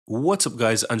What's up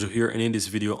guys, Andrew here, and in this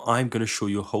video I'm going to show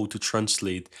you how to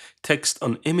translate text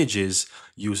on images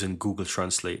using Google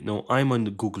Translate. Now I'm on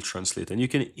the Google Translate and you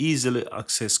can easily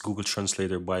access Google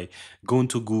Translator by going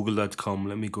to google.com.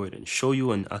 Let me go ahead and show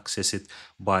you and access it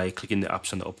by clicking the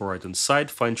apps on the upper right hand side,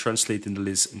 find Translate in the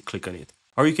list and click on it.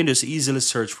 Or you can just easily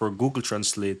search for Google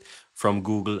Translate from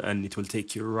Google and it will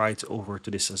take you right over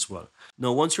to this as well.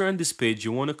 Now once you're on this page,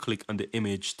 you want to click on the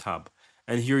image tab.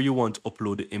 And here you want to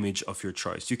upload the image of your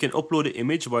choice. You can upload the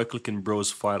image by clicking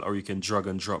browse file, or you can drag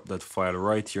and drop that file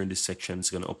right here in this section.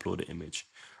 It's going to upload the image,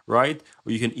 right?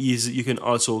 Or you can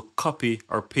also copy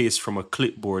or paste from a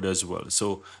clipboard as well.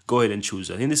 So go ahead and choose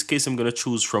that. In this case, I'm going to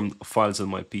choose from files on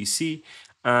my PC.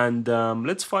 And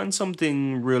let's find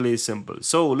something really simple.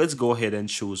 So let's go ahead and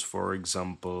choose, for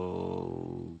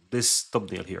example, this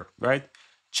thumbnail here, right?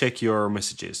 Check your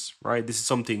messages, right? This is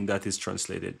something that is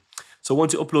translated. So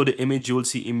once you upload the image, you will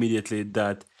see immediately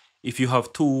that if you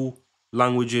have two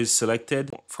languages selected,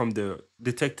 from the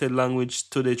detected language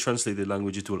to the translated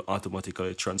language, it will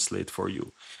automatically translate for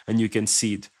you. And you can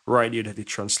see it right here that it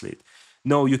translates.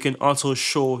 Now you can also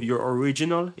show your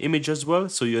original image as well.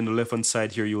 So you on the left hand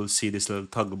side here, you will see this little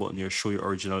toggle button here, show your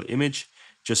original image.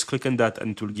 Just click on that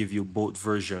and it will give you both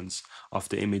versions of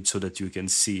the image so that you can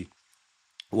see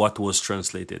what was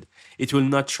translated. It will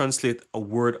not translate a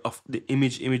word of the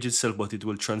image itself, but it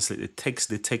will translate the text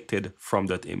detected from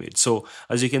that image. So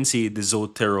as you can see, the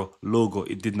Zotero logo,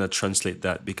 it did not translate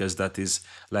that because that is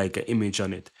like an image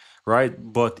on it, right?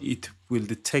 But it will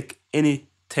detect any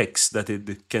text that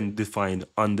it can define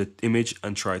on the image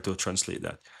and try to translate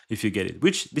that, if you get it,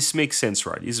 which this makes sense,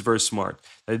 right? It's very smart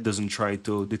that it doesn't try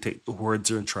to detect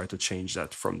words and try to change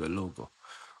that from the logo.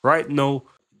 Right now,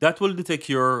 that will detect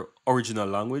your original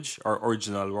language or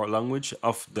original language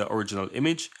of the original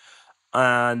image.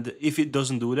 And if it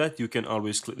doesn't do that, you can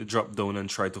always click the drop down and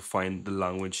try to find the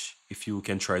language if you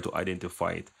can try to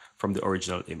identify it from the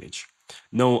original image.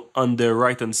 Now, on the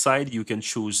right hand side, you can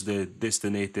choose the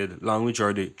destinated language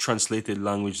or the translated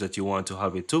language that you want to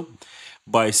have it to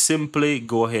by simply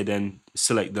go ahead and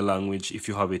select the language if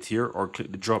you have it here, or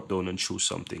click the drop down and choose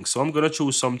something. So I'm going to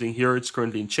choose something here. It's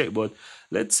currently in Czech, but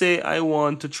let's say I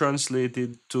want to translate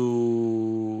it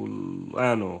to, I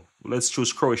don't know, let's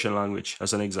choose Croatian language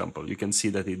as an example. You can see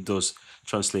that it does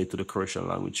translate to the Croatian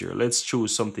language here. Let's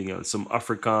choose something else, some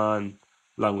African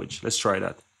language. Let's try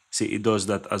that. See, it does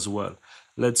that as well.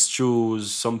 Let's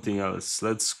choose something else.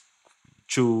 Let's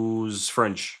choose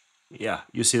French. Yeah,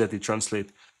 you see that it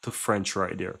translates to French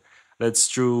right there. Let's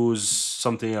choose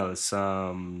something else.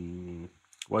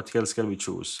 What else can we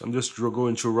choose? I'm just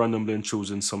going through randomly and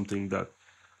choosing something that.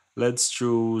 Let's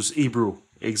choose Hebrew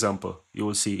example. You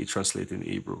will see it translate in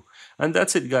Hebrew. And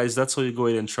that's it, guys. That's how you go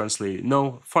ahead and translate it.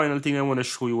 Now, final thing I want to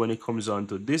show you when it comes on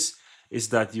to this is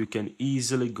that you can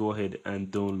easily go ahead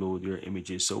and download your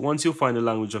images. So once you find the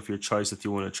language of your choice that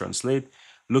you want to translate,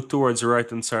 look towards the right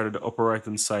hand side or the upper right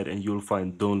hand side and you'll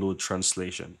find download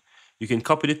translation. You can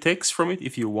copy the text from it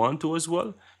if you want to as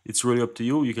well. It's really up to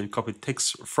you. You can copy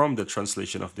text from the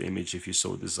translation of the image if you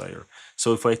so desire.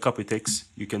 So if I copy text,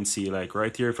 you can see like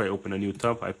right here, if I open a new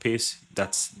tab, I paste,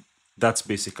 that's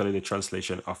basically the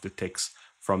translation of the text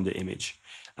from the image.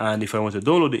 And if I want to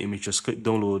download the image, just click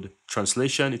download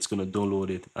translation. It's going to download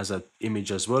it as an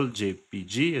image as well,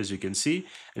 JPG, as you can see.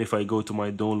 And if I go to my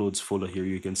downloads folder here,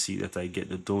 you can see that I get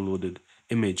the downloaded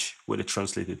image with the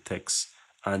translated text.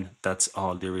 And that's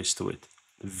all there is to it.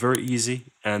 Very easy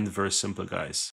and very simple, guys.